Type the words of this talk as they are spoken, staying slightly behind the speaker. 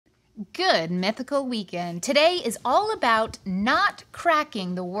Good Mythical Weekend. Today is all about not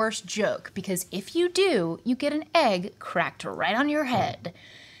cracking the worst joke, because if you do, you get an egg cracked right on your head.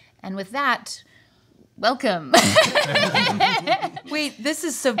 And with that, welcome. Wait, this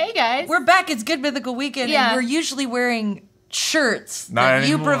is so... Hey, guys. We're back. It's Good Mythical Weekend, and we're usually wearing shirts that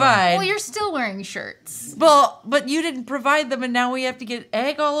you provide. Well, you're still wearing shirts. Well, but you didn't provide them, and now we have to get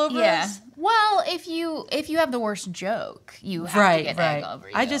egg all over us? Well, if you have the worst joke, you have to get egg all over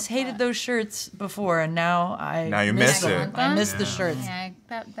you. I just hated those shirts before, and now you miss it. I miss the shirts. Yeah,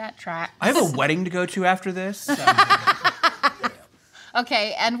 that track. I have a wedding to go to after this.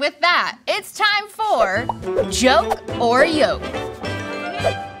 Okay, and with that, it's time for Joke or Yolk.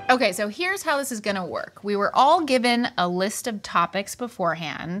 Okay, so here's how this is gonna work. We were all given a list of topics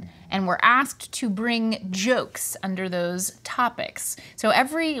beforehand, and we're asked to bring jokes under those topics. So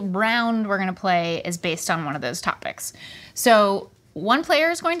every round we're gonna play is based on one of those topics. So one player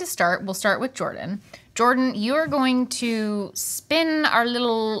is going to start. We'll start with Jordan. Jordan, you are going to spin our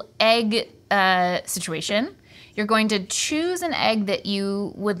little egg situation. You're going to choose an egg that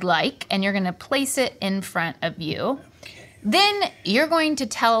you would like, and you're gonna place it in front of you. Then you're going to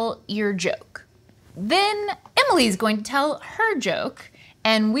tell your joke. Then Emily's going to tell her joke,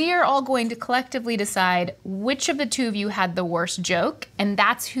 and we are all going to collectively decide which of the two of you had the worst joke, and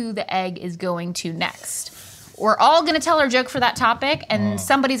that's who the egg is going to next. We're all gonna tell our joke for that topic, and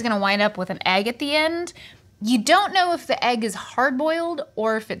somebody's gonna wind up with an egg at the end. You don't know if the egg is hard-boiled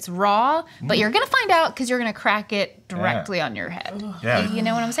or if it's raw, but you're gonna find out because you're gonna crack it directly on your head. Yeah. You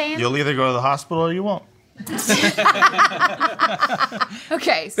know what I'm saying? You'll either go to the hospital or you won't.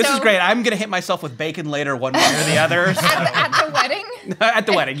 Okay, so... This is great. I'm going to hit myself with bacon later, one way or the other. So. At the wedding? At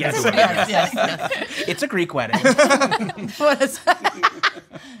the wedding, yes. Yes. It's a Greek wedding. What is that?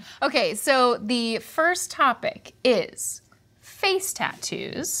 Okay, so the first topic is face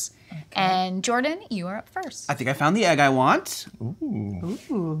tattoos. Okay. And Jordan, you are up first. I think I found the egg I want.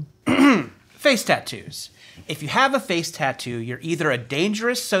 Ooh. Face tattoos. If you have a face tattoo, you're either a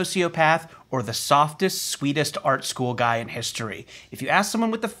dangerous sociopath or the softest, sweetest art school guy in history. If you ask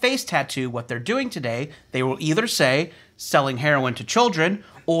someone with a face tattoo what they're doing today, they will either say, selling heroin to children,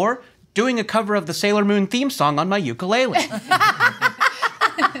 or doing a cover of the Sailor Moon theme song on my ukulele.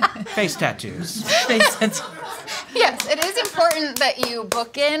 Face tattoos. Face tattoos. Yes, it is important that you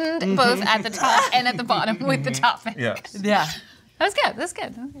bookend both at the top and at the bottom with the topic. Yes. Yeah. That's good. That's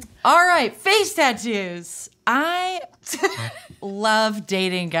good. All right, face tattoos. I love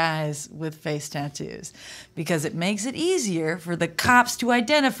dating guys with face tattoos because it makes it easier for the cops to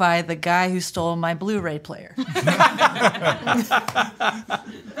identify the guy who stole my Blu-ray player.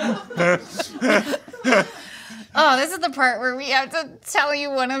 Oh, this is the part where we have to tell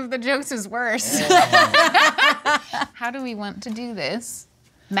you one of the jokes is worse. How do we want to do this?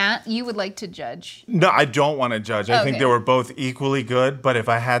 Matt, you would like to judge. No, I don't want to judge. I think they were both equally good, but if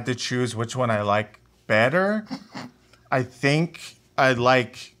I had to choose which one I like better, I think I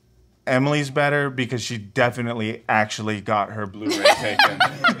like Emily's better because she definitely actually got her Blu-ray taken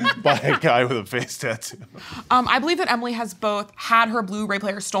by a guy with a face tattoo. I believe that Emily has both had her Blu-ray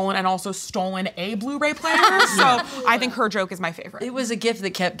player stolen and also stolen a Blu-ray player, so I think her joke is my favorite. It was a gift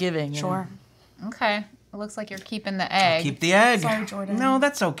that kept giving. Sure. Okay. It looks like you're keeping the egg. Keep the egg. Sorry, Jordan. No,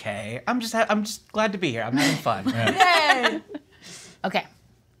 that's okay. I'm just glad to be here. I'm having fun. Yay! Okay.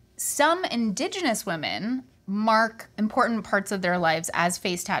 Some indigenous women mark important parts of their lives as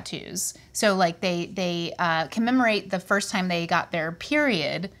face tattoos. So like they commemorate the first time they got their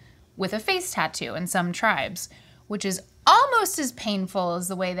period with a face tattoo in some tribes, which is almost as painful as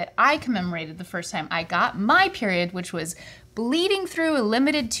the way that I commemorated the first time I got my period, which was bleeding through a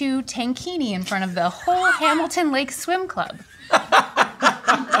limited 2 tankini in front of the whole Hamilton Lake Swim Club.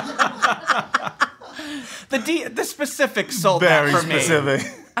 The specifics sold Very that for me.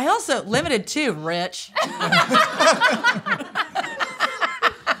 specific. I also limited too, Rich.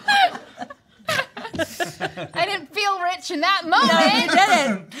 I didn't feel rich in that moment. No, you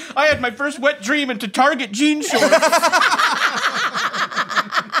didn't. I had my first wet dream into Target jean shorts.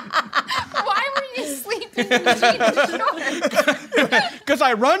 Why were you sleeping in jeans shorts? Because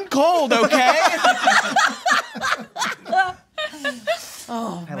I run cold, okay?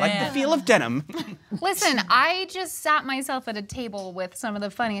 Oh, I like the feel of denim. Listen, I just sat myself at a table with some of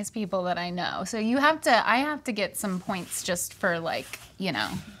the funniest people that I know. So I have to get some points just for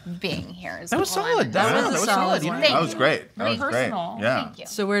being here. That was solid. That was a solid one. That was great. That was great. Personal. Yeah. Thank you.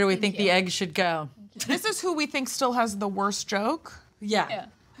 So where do we think the egg should go? This is who we think still has the worst joke. Yeah.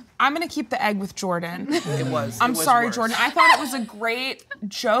 I'm gonna keep the egg with Jordan. I'm sorry, Jordan. I thought it was a great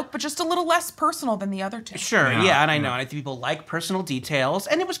joke, but just a little less personal than the other two. Sure, yeah, and I know. And I think people like personal details,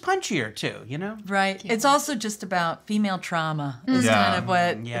 and it was punchier too, you know? Right. Yeah. It's also just about female trauma. Is kind of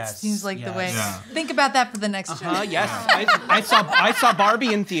what it seems like the way. Yeah. Think about that for the next joke. Yes, I saw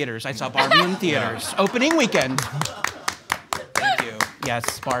Barbie in theaters. Opening weekend. Thank you.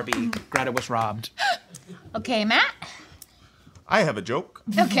 Yes, Barbie. Greta was robbed. Okay, Matt. I have a joke.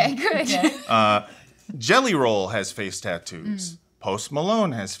 Okay, good. Jelly Roll has face tattoos. Post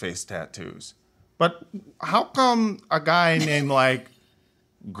Malone has face tattoos. But how come a guy named like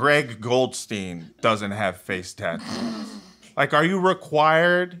Greg Goldstein doesn't have face tattoos? Like, are you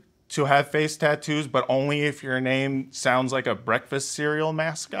required to have face tattoos, but only if your name sounds like a breakfast cereal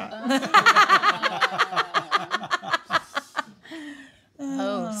mascot?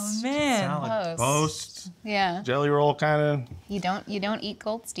 Post. Oh, man. Post. Yeah. Jelly Roll kind of. You don't eat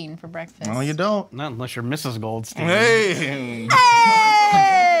Goldstein for breakfast. No, you don't. Not unless you're Mrs. Goldstein. Hey.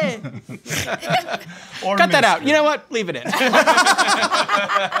 Or Cut that out. Mr. You know what? Leave it in. I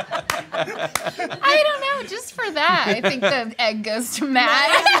don't know. Just for that, I think the egg goes to Matt.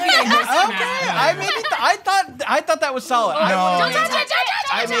 I thought that was solid. Don't touch it!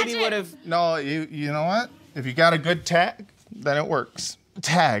 I maybe would have. No, you know what? If you got a good tag, then it works.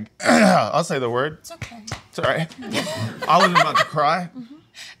 Tag. I'll say the word. It's okay. It's all right. I was about to cry.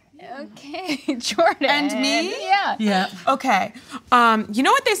 Okay, Jordan. And me? Yeah. Yeah. Okay. You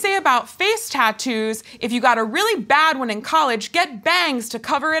know what they say about face tattoos? If you got a really bad one in college, get bangs to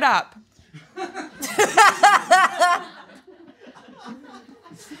cover it up.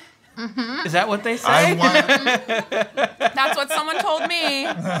 Is that what they say? That's what someone told me.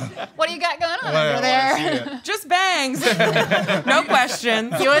 What do you got going on over there? Just bangs. No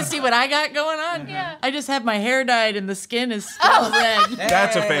questions. You want to see what I got going on? Yeah. I just have my hair dyed and the skin is still red.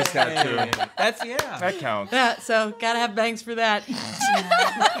 That's a face tattoo. That counts. Yeah, so gotta have bangs for that.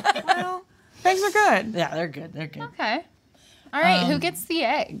 Well, bangs are good. Yeah, they're good. They're good. Okay. All right. Who gets the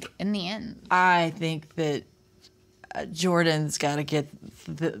egg in the end? I think that Jordan's got to get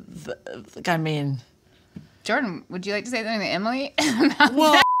I mean, Jordan, would you like to say something to Emily?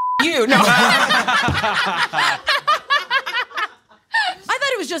 Well, you. No. I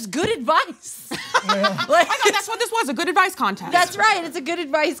thought it was just good advice. I thought that's what this was, a good advice contest. That's right. It's a good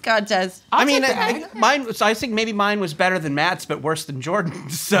advice contest. I mean, I think maybe mine was better than Matt's, but worse than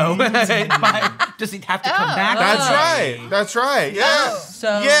Jordan's. So does he have to come back? That's right. Yeah.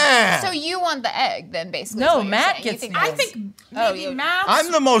 So you want the egg then, basically? No, is what you're Matt saying. gets You think the I that's- think maybe Matt.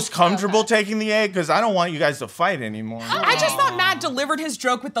 I'm the most comfortable taking the egg because I don't want you guys to fight anymore. I just thought Matt delivered his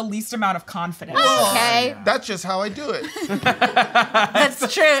joke with the least amount of confidence. Okay. That's just how I do it. That's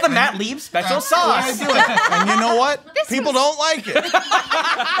true. The Matt Lieb special I sauce. do it. And you know what? People don't like it.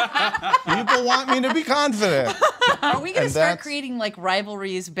 People want me to be confident. Are we going to And start that's- creating like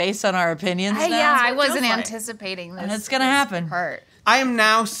rivalries based on our opinions now? Yeah, I wasn't like. anticipating this. And it's going to happen. Part. I am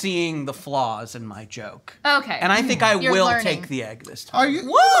now seeing the flaws in my joke. Okay. And I think I You're will learning. take the egg this time. Are you?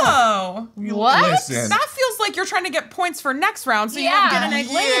 Whoa. What? Listen. That feels like you're trying to get points for next round so you Yeah. don't get an egg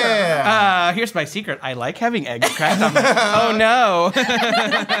later. Yeah. Here's my secret. I like having eggs cracked on my... Oh, no.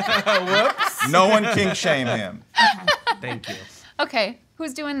 Whoops. No one kink shame him. Thank you. Okay.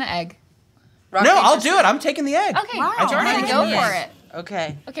 Who's doing the egg? No, I'll do it. I'm taking the egg. Okay. Wow. Jordan, go for it.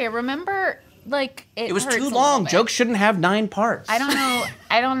 Okay. Okay. Remember, like It was hurts too a long. little bit. Jokes shouldn't have 9 parts. I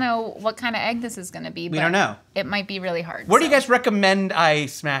don't know what kind of egg this is going to be. We but don't know. It might be really hard. Where do you guys recommend I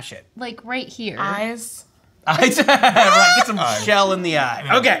smash it? Like right here. Eyes. Right, get some shell in the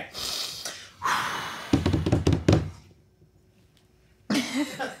eye. Okay.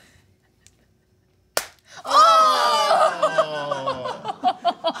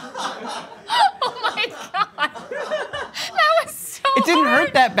 That was so. It didn't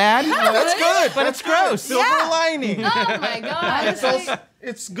hurt that bad. That's good. But it's gross. Silver lining. Oh my god.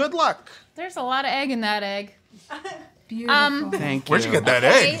 It's good luck. There's a lot of egg in that egg. Beautiful. Thank you. Where'd you get that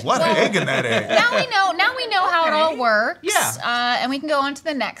egg? A lot of egg in that egg. Now we know how it all works. Yeah. And we can go on to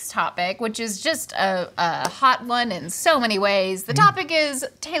the next topic, which is just a hot one in so many ways. The topic is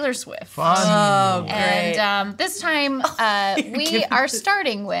Taylor Swift. Fun. Oh, great. And this time we are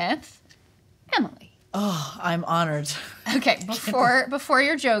starting with Emily. Oh, I'm honored. Okay, before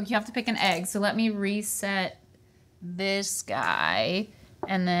your joke, you have to pick an egg. So let me reset this guy,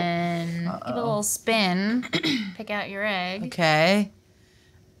 and then give it a little spin. Pick out your egg. Okay.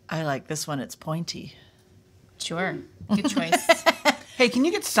 I like this one. It's pointy. Sure, good choice. Hey, can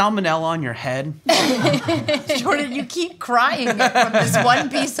you get salmonella on your head? Jordan, you keep crying from this one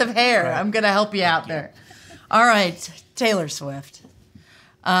piece of hair. I'm going to help you out there. All right, Taylor Swift.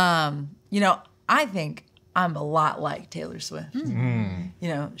 I think I'm a lot like Taylor Swift.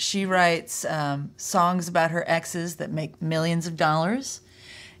 She writes songs about her exes that make millions of dollars,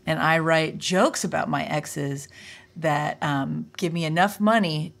 and I write jokes about my exes that give me enough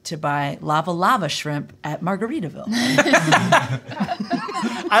money to buy lava shrimp at Margaritaville.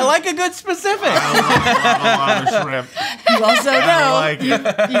 I like a good specific. I love shrimp. You also know, like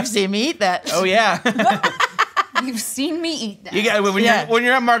it. you've seen me eat that. Oh yeah. You've seen me eat that. You get when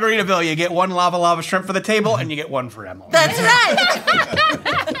you're at Margaritaville, you get one lava shrimp for the table, and you get one for Emily. That's right.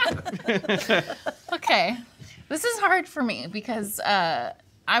 Okay, this is hard for me because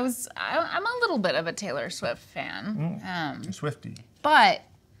I'm a little bit of a Taylor Swift fan. Swiftie. But,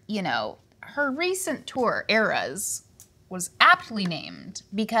 her recent tour, Eras, was aptly named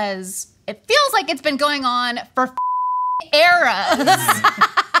because it feels like it's been going on for eras.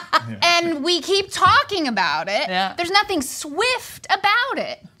 And we keep talking about it. Yeah. There's nothing Swift about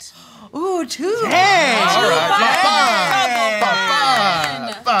it. Ooh, too. Hey!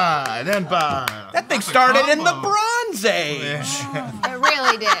 That thing started in the Bronze Age. It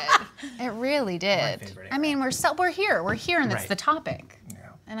really did. It really did. favorite I mean, we're here, and it's Right. the topic.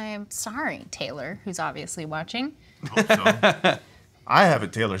 And I am sorry, Taylor, who's obviously watching. I have a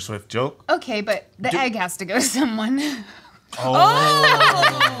Taylor Swift joke. Okay, but the egg has to go to someone.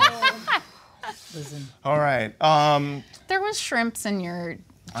 Listen. All right. There was shrimps in your.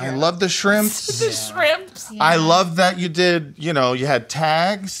 I love the shrimps. The shrimps. I love that you did, you had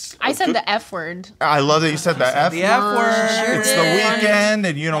tags. I said the F word. I love that you said the F The F word. It's the weekend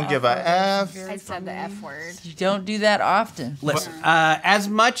and you don't give a F. I said the F word. You don't do that often. Listen, as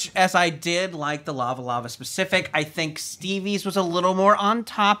much as I did like the lava specific, I think Stevie's was a little more on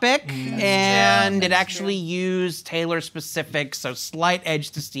topic, and it actually used Taylor specific, so slight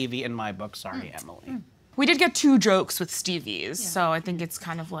edge to Stevie in my book. Sorry, Emily. We did get 2 jokes with Stevie's, so I think it's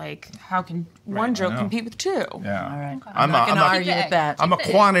kind of like, how can one joke compete with 2? Yeah. All right. I'm I'm not going to a- argue with that. I'm a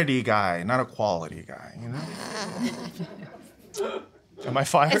quantity guy, not a quality guy, Am I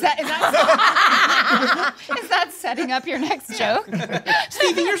fired? Is that is that setting up your next joke?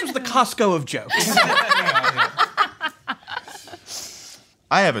 Stevie, yours was the Costco of jokes.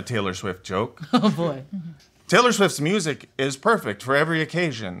 I have a Taylor Swift joke. Oh, boy. Taylor Swift's music is perfect for every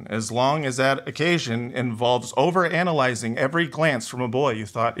occasion, as long as that occasion involves overanalyzing every glance from a boy you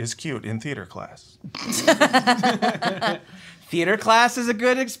thought is cute in theater class. Theater class is a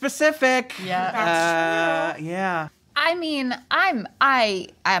good specific. Yeah. Yeah. I mean, I'm a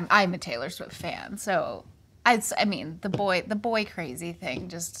Taylor Swift fan, so the boy crazy thing.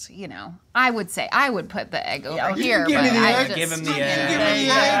 Just I would put the egg over here. give me the egg. Give him the egg. Give me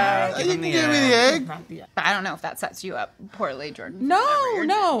the egg. Give him the Give me egg. the egg. I don't know if that sets you up poorly, Jordan.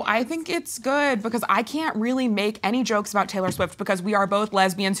 No, I think it's good because I can't really make any jokes about Taylor Swift because we are both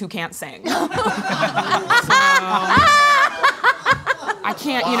lesbians who can't sing. I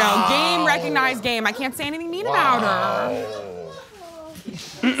can't, game, recognize game. I can't say anything mean about her.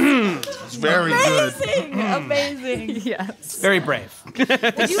 It's very good. Amazing. Yes. Very brave. Do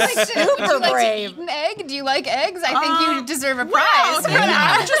you like to eat an egg? Do you like eggs? I think you deserve a prize.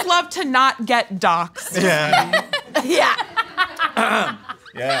 I would just love to not get doxxed. Yeah. Yeah.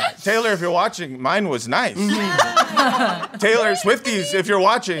 Yeah. Taylor, if you're watching, mine was nice. Taylor, Swifties, if you're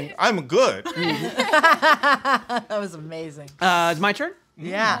watching, I'm good. That was amazing. It's my turn?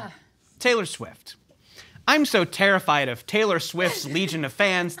 Yeah. Taylor Swift. I'm so terrified of Taylor Swift's legion of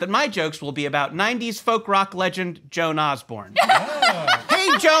fans that my jokes will be about 90s folk rock legend Joan Osborne. Hey,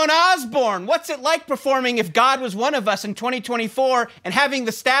 Joan Osborne, what's it like performing If God Was One of Us in 2024 and having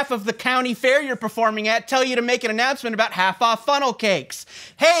the staff of the county fair you're performing at tell you to make an announcement about half-off funnel cakes?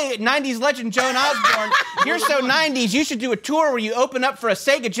 Hey, 90s legend Joan Osborne, you're so 90s, you should do a tour where you open up for a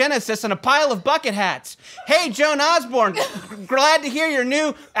Sega Genesis and a pile of bucket hats. Hey, Joan Osborne, glad to hear your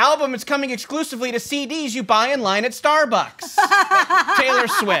new album is coming exclusively to CDs you buy in line at Starbucks. Taylor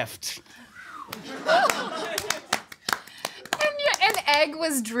Swift. And egg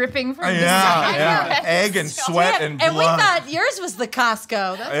was dripping from the side. Yeah. Egg and sweat and blood. And we thought yours was the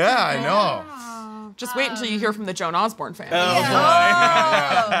Costco. That's Yeah, I know. Just wait until you hear from the Joan Osborne fan.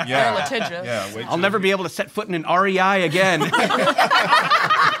 Yeah. They're litigious. Yeah, wait I'll till- never be able to set foot in an REI again.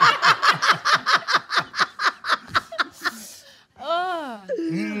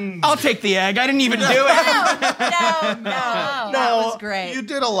 I'll take the egg. I didn't even do it. No. That was great. You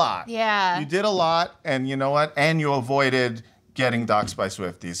did a lot. Yeah. You did a lot, and you know what? And you avoided getting doxxed by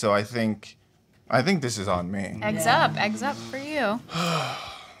Swifties. So I think this is on me. Eggs up for you.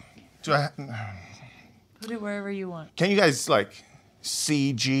 Do I, Put it wherever you want. can you guys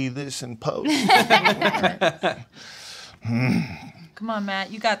CG this in post? Come on, Matt.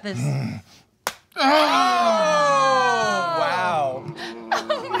 You got this. Oh, wow.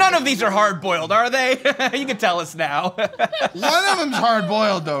 None of these are hard-boiled, are they? You can tell us now. One of them's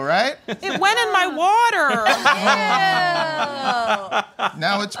hard-boiled, though, right? It went in my water.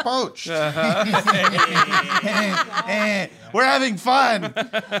 Now it's poached. We're having fun.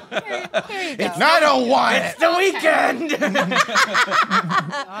 Here you go. No, I don't want it. It's the weekend.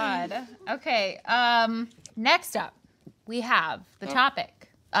 God. Okay. Next up, we have the topic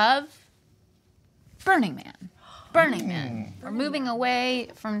of Burning Man. Burning Man. We're moving away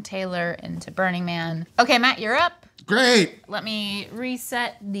from Taylor into Burning Man. Okay, Matt, you're up. Great. Let me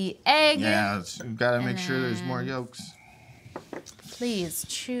reset the egg. Yeah, we've got to make sure there's more yolks. Please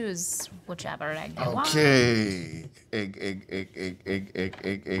choose whichever egg you want. Okay.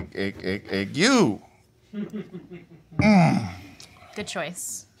 Egg. You. Good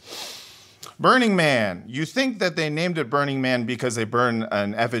choice. Burning Man. You think that they named it Burning Man because they burn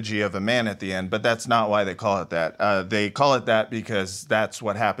an effigy of a man at the end, but that's not why they call it that. They call it that because that's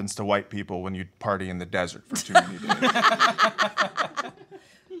what happens to white people when you party in the desert for too many days.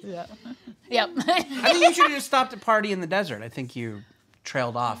 Yep. I think you should have just stopped at party in the desert. I think you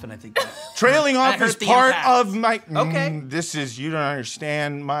trailed off, and I think that... Trailing off hurt is the part impact. of my... Okay. This is... You don't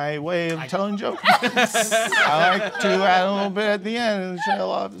understand my way of telling jokes. I like to add a little bit at the end, and trail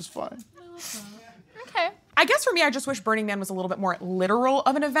off is fine. Okay. I guess for me, I just wish Burning Man was a little bit more literal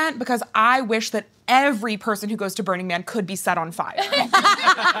of an event because I wish that every person who goes to Burning Man could be set on fire.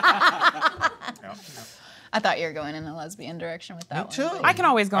 I thought you were going in a lesbian direction with that too. one. I can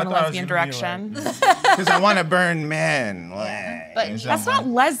always go in a thought it was lesbian gonna be direction. Because I want to burn men. But That's not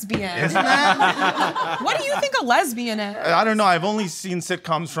lesbian. Isn't that? What do you think a lesbian is? I don't know. I've only seen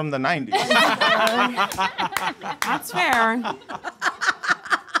sitcoms from the 90s. That's fair.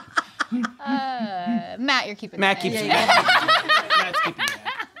 Matt, you're keeping Matt the keeps egg. it. Matt's keeping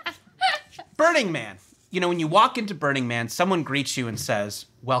it. Burning Man. You know, when you walk into Burning Man, someone greets you and says,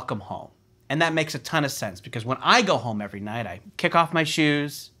 "Welcome home." And that makes a ton of sense because when I go home every night, I kick off my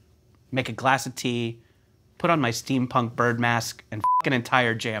shoes, make a glass of tea, put on my steampunk bird mask, and an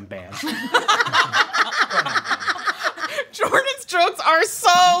entire jam band. Jordan's jokes are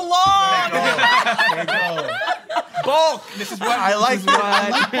so long. There you go. Bulk! This is what I like bulk.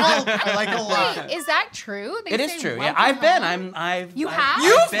 I like a lot. Wait, is that true? They It is say true. Yeah, welcome I've been. home? I've You I've- have?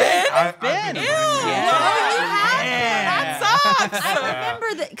 You've been? I've been. been. That sucks. I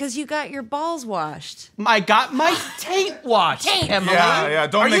remember that because you got your balls washed. I got my taint washed, Emily. Yeah,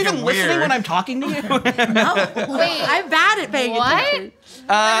 don't Are make you even it listening weird. when I'm talking to you? Wait, I'm bad at paying attention.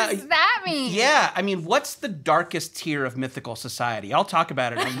 what does that mean? Yeah, I mean, what's the darkest tier of mythical society? I'll talk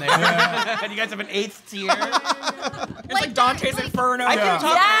about it in there. You guys have an 8th tier? It's like Dante's Inferno. I can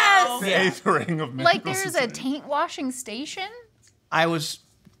talk. Yes! The eighth ring of mythical Like there's a society. taint washing station? I was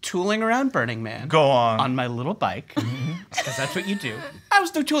tooling around Burning Man. Go on. My little bike, because that's what you do. I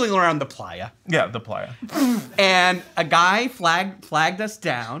was tooling around the playa, Yeah, the playa. and a guy flagged us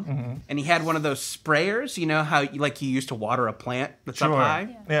down, and he had one of those sprayers. You know how you used to water a plant that's up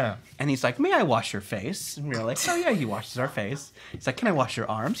high? Yeah. And he's like, "May I wash your face?" And we were like, "Oh yeah." He washes our face. He's like, "Can I wash your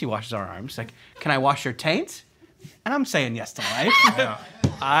arms?" He washes our arms. He's like, "Can I wash your taint?" And I'm saying yes to life. Yeah.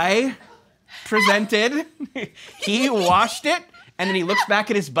 I presented. He washed it. And then he looks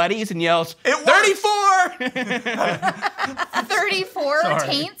back at his buddies and yells, It works! 34! 34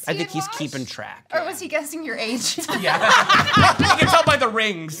 taints I he think had he's washed? keeping track. Or was he guessing your age? Yeah. You can tell by the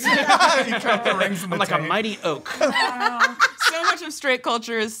rings. You count the rings in the I'm like a tank. mighty oak. So much of straight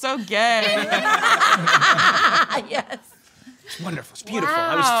culture is so gay. Yes. It's wonderful. It's beautiful.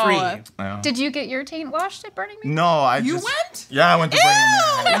 I Wow. was free. Yeah. Did you get your taint washed at Burning Man? No, I You just... went? Yeah, I went to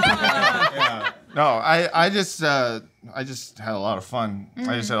Burning Man. Yeah. No, I just had a lot of fun.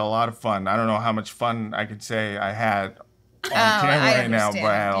 I just had a lot of fun. I don't know how much fun I could say I had on camera I right now, but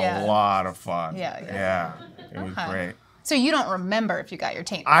I had understand. a lot of fun. Yeah. It was great. So you don't remember if you got your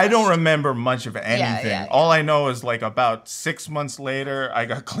taint I don't washed? remember much of anything. yeah. All I know is like about 6 months later, I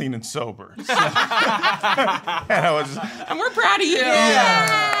got clean and sober. So- and I was, And we're proud of you.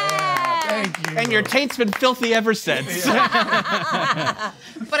 thank you. And your taint's been filthy ever since. But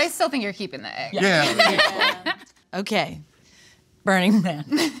I still think you're keeping the egg. Yeah. Okay. Burning Man.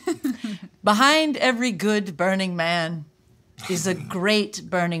 Behind every good burning man is a great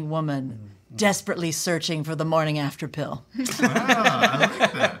burning woman desperately searching for the morning after pill. I'm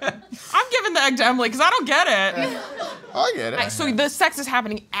giving the egg to Emily because I don't get it. I get it. So the sex is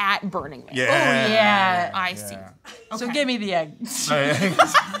happening at Burning Man. Yeah. Yeah. I see. So give me the egg.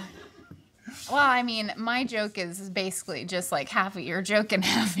 Well, I mean, my joke is basically just like half of your joke and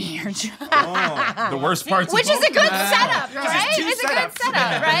half of your joke. Oh, the worst parts. Which of is a both? good setup, right? two It's a good setups.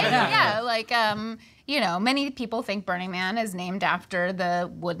 setup, right? Yeah, like, many people think Burning Man is named after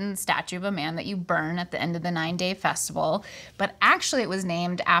the wooden statue of a man that you burn at the end of the 9-day festival. But actually, it was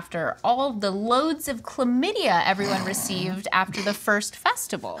named after all the loads of chlamydia everyone received after the first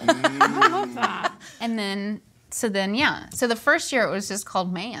festival. I love that. And then, so the first year it was just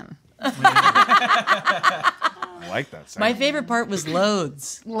called Man. I like that sound. My favorite part was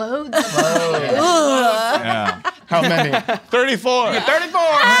loads. Loads. Yeah. How many? 34. 34.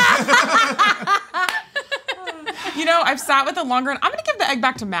 You know, I've sat with it longer, and I'm gonna give the egg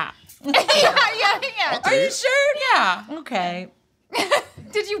back to Matt. yeah. Are you sure? Yeah. Okay.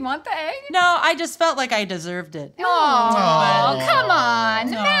 Did you want the egg? No, I just felt like I deserved it. Oh, come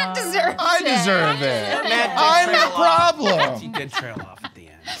on. Matt deserves I it. deserve it. Matt did I'm trail the off. problem. He did trail off at the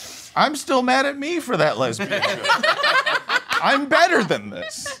end. I'm still mad at me for that lesbian joke. I'm better than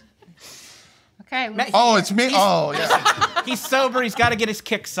this. Okay. Oh, it's me. Oh, yeah. He's sober. He's got to get his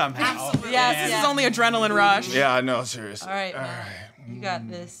kick somehow. Yes, This is only adrenaline rush. Yeah, I know, seriously. All right, man. You got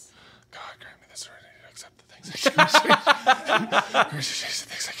this. God, grant me the serenity to accept the things I should. The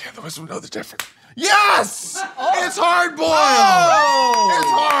things I can't. The wisdom to know the difference. Yes! It's hard boiled.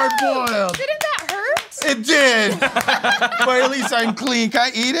 It's hard boiled. Didn't that hurt? It did. But at least I'm clean. Can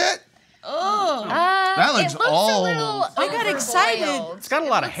I eat it? That looks It looks all- a little I got excited. overboiled. It's got a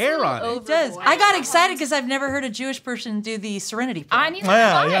lot of hair on it. It does. I got excited because I've never heard a Jewish person do the serenity prayer. I need to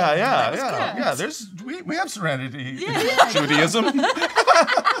Yeah, try yeah, it. yeah, yeah. Yeah, we have serenity. Judaism.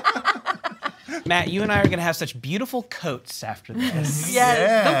 Matt, you and I are going to have such beautiful coats after this.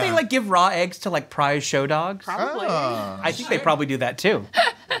 Yes. Don't they like give raw eggs to like prize show dogs? Probably. I think they probably do that too.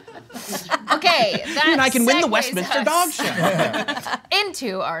 Okay, that And I can win the segues Westminster us Dog Show.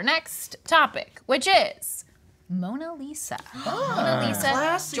 into our next topic, which is Mona Lisa. Mona Lisa.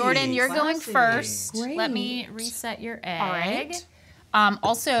 classy, Jordan, you're going classy. first. Great. Let me reset your egg. right.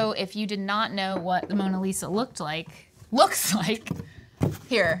 Also, if you did not know what the Mona Lisa looks like,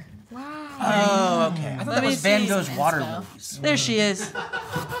 here. Oh, okay. I thought that me was Van see. Gogh's water lilies. There she is. For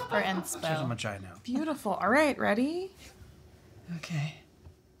How inspo. much I know. Beautiful. All right, ready? Okay.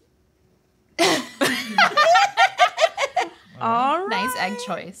 All right. Nice egg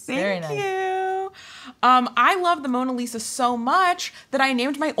choice. Very Thank nice. you. I love the Mona Lisa so much that I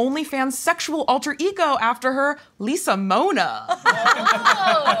named my OnlyFans sexual alter ego after her, Lisa Mona.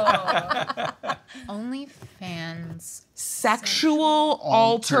 OnlyFans. Sexual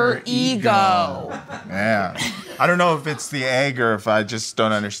alter ego. Yeah. I don't know if it's the egg or if I just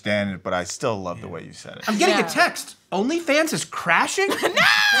don't understand it, but I still love the way you said it. I'm getting Yeah. a text. OnlyFans is crashing?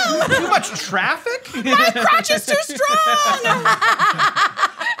 No! Too much traffic? Crotch is too strong.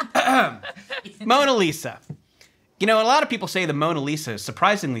 Mona Lisa. You know, a lot of people say the Mona Lisa is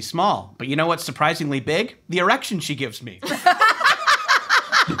surprisingly small, but you know what's surprisingly big? The erection she gives me.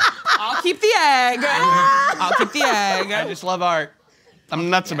 I'll keep the egg. I'll keep the egg. I just love art. I'm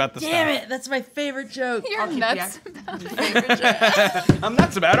nuts about this Damn stuff. it, that's my favorite joke. You're keep nuts. I'm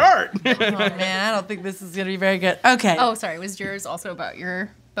nuts about art. Oh man, I don't think this is gonna be very good. Okay. Oh, sorry. Was yours also about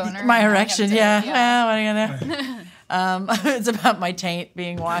your boner? My erection, yeah. Yeah. Well, what are you gonna do? It's about my taint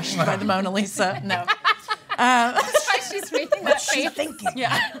being washed by the Mona Lisa. No. That's why she's making that face.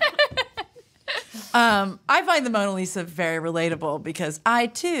 Yeah. I find the Mona Lisa very relatable because I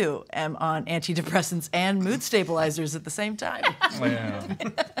too am on antidepressants and mood stabilizers at the same time. Yeah.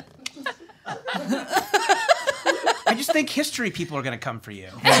 I just think history people are going to come for you.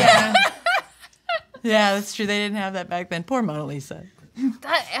 Yeah, that's true. They didn't have that back then. Poor Mona Lisa.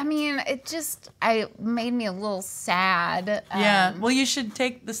 I made me a little sad. Yeah. Well, you should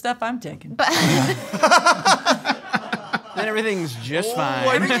take the stuff I'm taking. Then everything's just fine.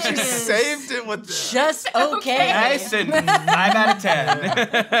 Why did you saved it with the... Just okay. Nice and 5 out of 10.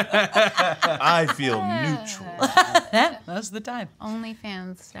 I feel neutral. That's the time.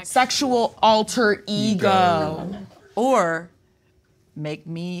 OnlyFans. Sexual alter ego. Or make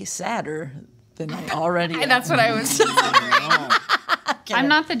me sadder than I already am. That's what I was. I'm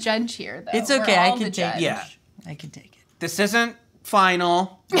not the judge here, though. It's okay. We're I all can the take judge. it. Yeah. I can take it. This isn't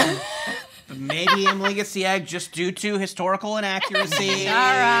final. But maybe Emily gets the egg just due to historical inaccuracy. All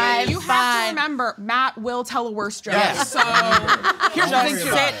right. You have to remember, Matt will tell a worse joke. Yes. So here's the thing: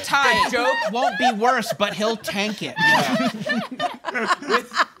 sit tight. The joke won't be worse, but he'll tank it.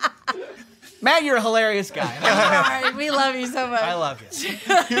 Matt, you're a hilarious guy. All right. We love you so much. I love you. You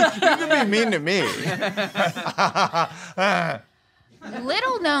can be mean to me.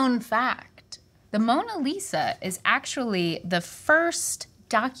 Little known fact: the Mona Lisa is actually the first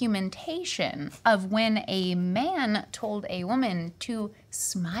documentation of when a man told a woman to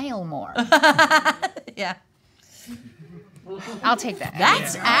smile more. Yeah. I'll take that.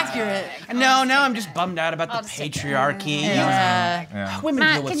 That's accurate. No, now I'm just bummed out about the I'll just take patriarchy. Women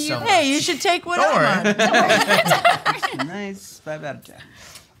Matt, deal with can you- so much. Hey, you should take what Don't I'm worry. on. Nice. 5 out of 10.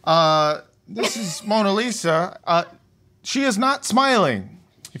 This is Mona Lisa. She is not smiling.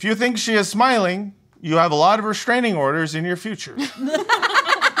 If you think she is smiling, you have a lot of restraining orders in your future.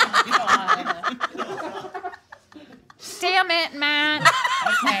 Damn it, Matt.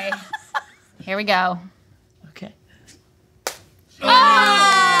 Okay. Here we go. Okay. Oh,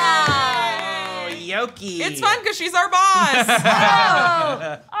 Yoki. It's fun because she's our boss.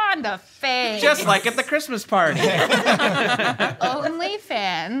 On the face. Just like at the Christmas party.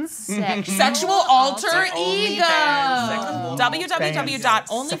 OnlyFans. Sexual alter ego. OnlyFans.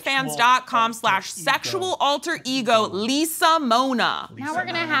 www.onlyfans.com/sexual alter ego Lisa Mona. Now we're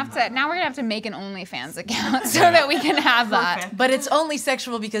gonna have to make an OnlyFans account so that we can have that. But it's only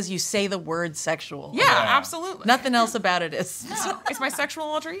sexual because you say the word sexual. Yeah, absolutely. Nothing else about it is. It's my sexual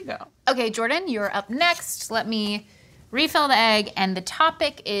alter ego. Okay, Jordan, you're up next. Let me refill the egg, and the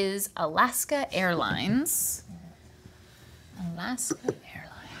topic is Alaska Airlines. Alaska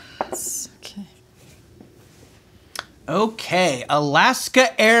Airlines. Okay. Okay,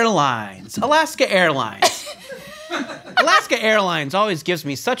 Alaska Airlines. Alaska Airlines. Alaska Airlines always gives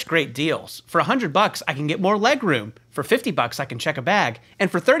me such great deals. For $100, I can get more leg room. For $50, I can check a bag.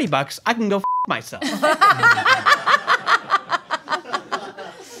 And for $30, I can go myself.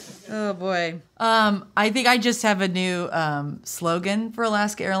 Oh boy. I think I just have a new slogan for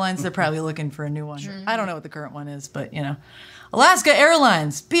Alaska Airlines. They're probably looking for a new one. I don't know what the current one is, but you know. Alaska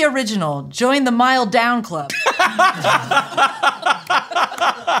Airlines, be original. Join the Mile Down Club.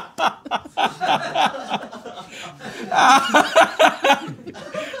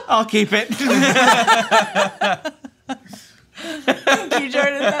 I'll keep it. Thank you,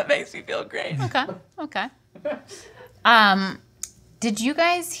 Jordan. That makes me feel great. Okay. Did you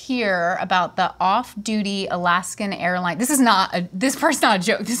guys hear about the off-duty Alaskan airline? This part's not a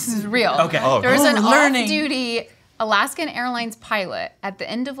joke. This is real. Okay. Oh, There was an learning. off-duty Alaskan Airlines pilot at the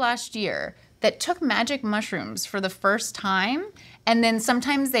end of last year that took magic mushrooms for the first time, and then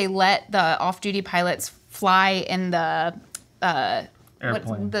sometimes they let the off-duty pilots fly in the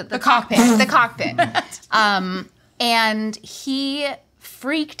Airplane. the cockpit. The cockpit. And he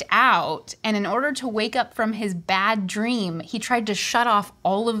freaked out, and in order to wake up from his bad dream, he tried to shut off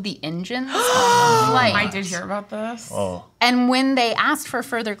all of the engines on the flight. I did hear about this. Oh. And when they asked for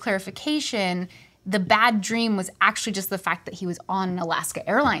further clarification, the bad dream was actually just the fact that he was on an Alaska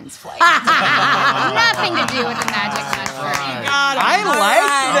Airlines flight. Nothing to do with the magic mushroom. I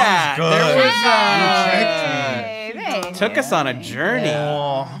like that. Good. There was You tricked me. took us on a journey.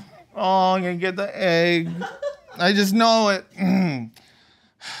 Oh, I'm gonna get the egg. I just know it.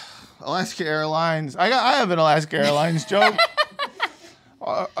 Alaska Airlines. I have an Alaska Airlines joke.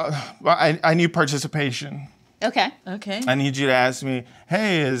 I need participation. Okay. Okay. I need you to ask me,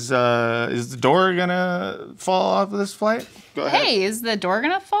 hey, is the door gonna fall off of this flight? Go ahead. Hey, is the door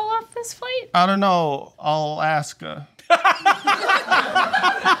gonna fall off this flight? I don't know. I'll ask her.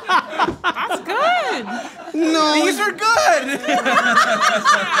 That's good. No. These are good.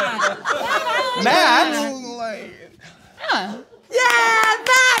 Matt. Yeah,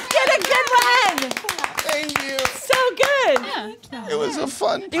 Matt, get a good one. Thank you. So good. It was a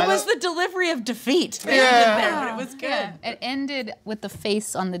fun. It was the delivery of defeat. Yeah. It was good. Yeah. It ended with the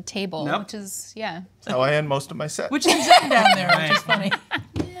face on the table, Nope. which is, yeah. That's how I end most of my set. Which is Zen down there, which is funny.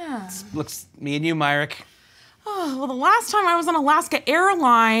 Looks me and you, Myrick. Oh, well, the last time I was on Alaska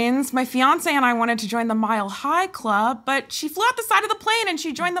Airlines, my fiance and I wanted to join the Mile High Club, but she flew out the side of the plane and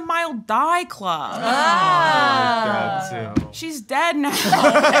she joined the Mile Die Club. God, too. She's dead now.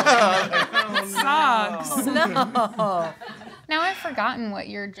 Sucks. No. Now I've forgotten what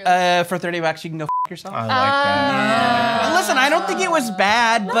your joke For $30, you can go yourself. I like that. Listen, I don't think it was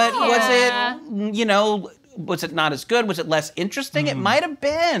bad, but was it not as good? Was it less interesting? It might have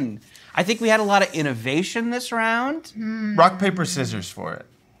been. I think we had a lot of innovation this round. Rock, paper, scissors for it.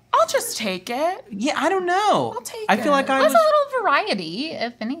 I'll just take it. Yeah, I don't know. I'll take I feel it. like I There's was, a little variety,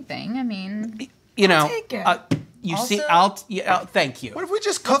 if anything. I mean, take it. You Also- see, thank you. What if we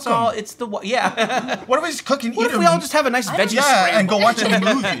just cook That's all. them? It's the yeah. What if we just cook and What eat if we them? all just have a nice veggie yeah, and scramble? go watch a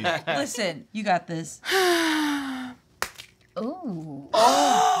movie. Listen, you got this. ooh.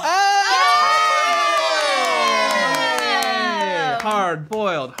 Hard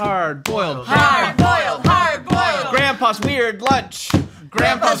boiled. Hard-boiled, hard-boiled. Grandpa's weird lunch.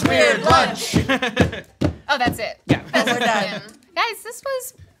 Grandpa's weird lunch. Oh, that's it. Yeah. That's We're done. Guys, this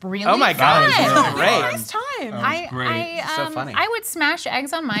was really Oh my God, fun. this was great. Nice time. Great. So funny. I would smash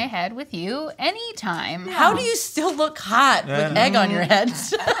eggs on my head with you anytime. How do you still look hot with egg on your head?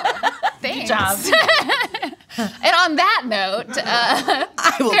 Thanks. job. And on that note,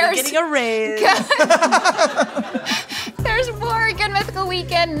 I will be getting a raise. there's more Good Mythical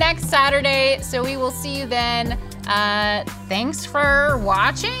Weekend next Saturday, so we will see you then. Thanks for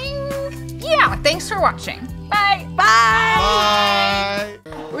watching. Yeah, thanks for watching. Bye. Bye.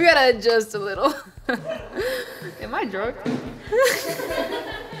 We gotta adjust a little. Am I drunk?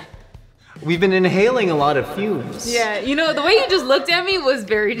 We've been inhaling a lot of fumes. Yeah, you know, the way you just looked at me was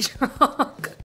very drunk.